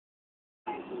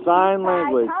Sign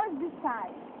language. How is this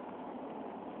side?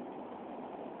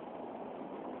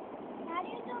 How do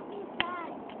you do this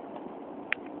side?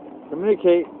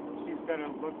 Communicate. She's gonna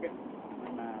look at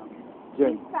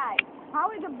Jen. This side. How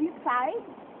is the this side?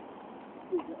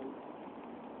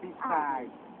 this side.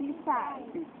 This side.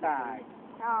 This side.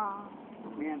 Oh.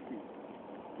 Nancy.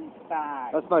 This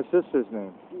side. That's my sister's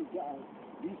name. This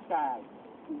side.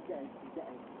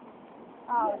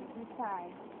 Oh, this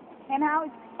side. And how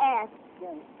is S?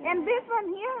 And this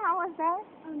one here, how was that?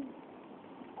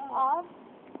 Off.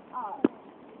 Off.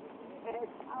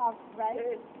 It's off,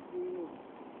 right?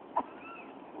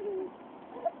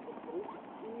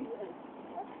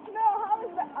 No, how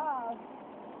is the off?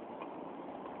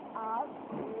 Off.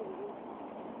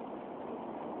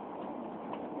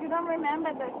 You don't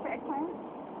remember the sequence?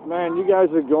 Man, you guys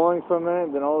are going for a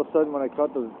minute, then all of a sudden when I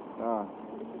cut the...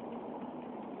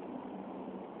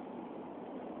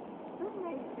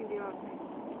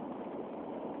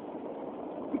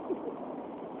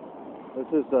 This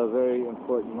is a very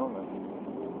important moment.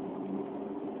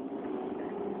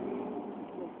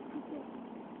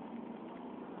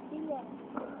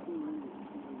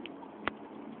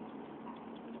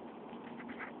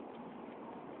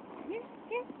 Here,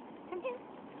 come here.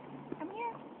 Come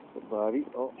here. The body.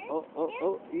 Oh, oh, oh,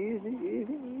 oh. Easy,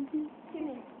 easy, easy.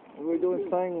 We're doing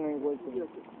sign language. Okay.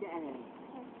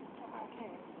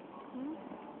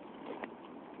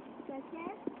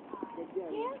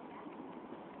 Here?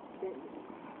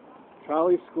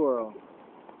 Charlie Squirrel.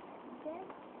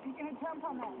 You're going to jump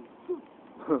on that.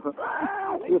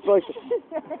 Just like...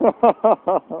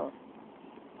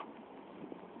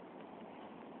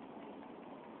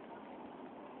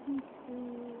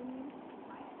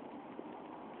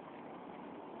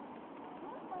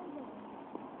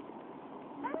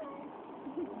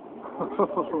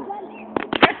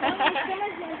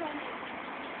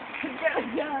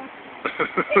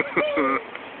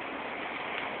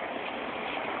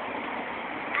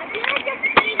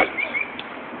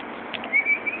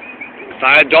 It's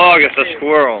not a dog, it's a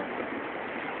squirrel.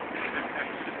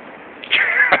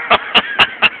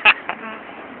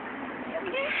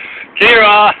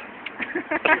 Kira!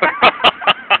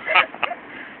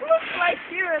 Looks like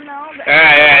Kira now.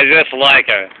 Yeah, just like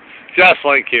her. Just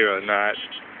like Kira, not.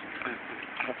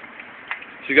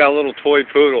 She got a little toy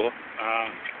poodle.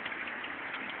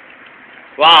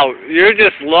 Wow, you're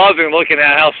just loving looking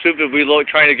at how stupid we look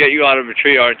trying to get you out of a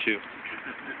tree, aren't you?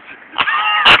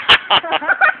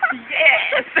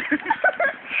 Yes!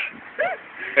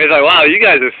 He's like, wow, you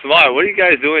guys are smart. What are you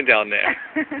guys doing down there?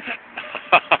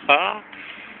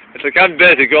 It's like, I'm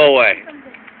busy. Go away.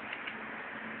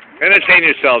 Entertain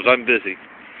yourselves. I'm busy.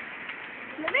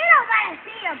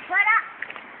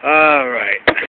 All right.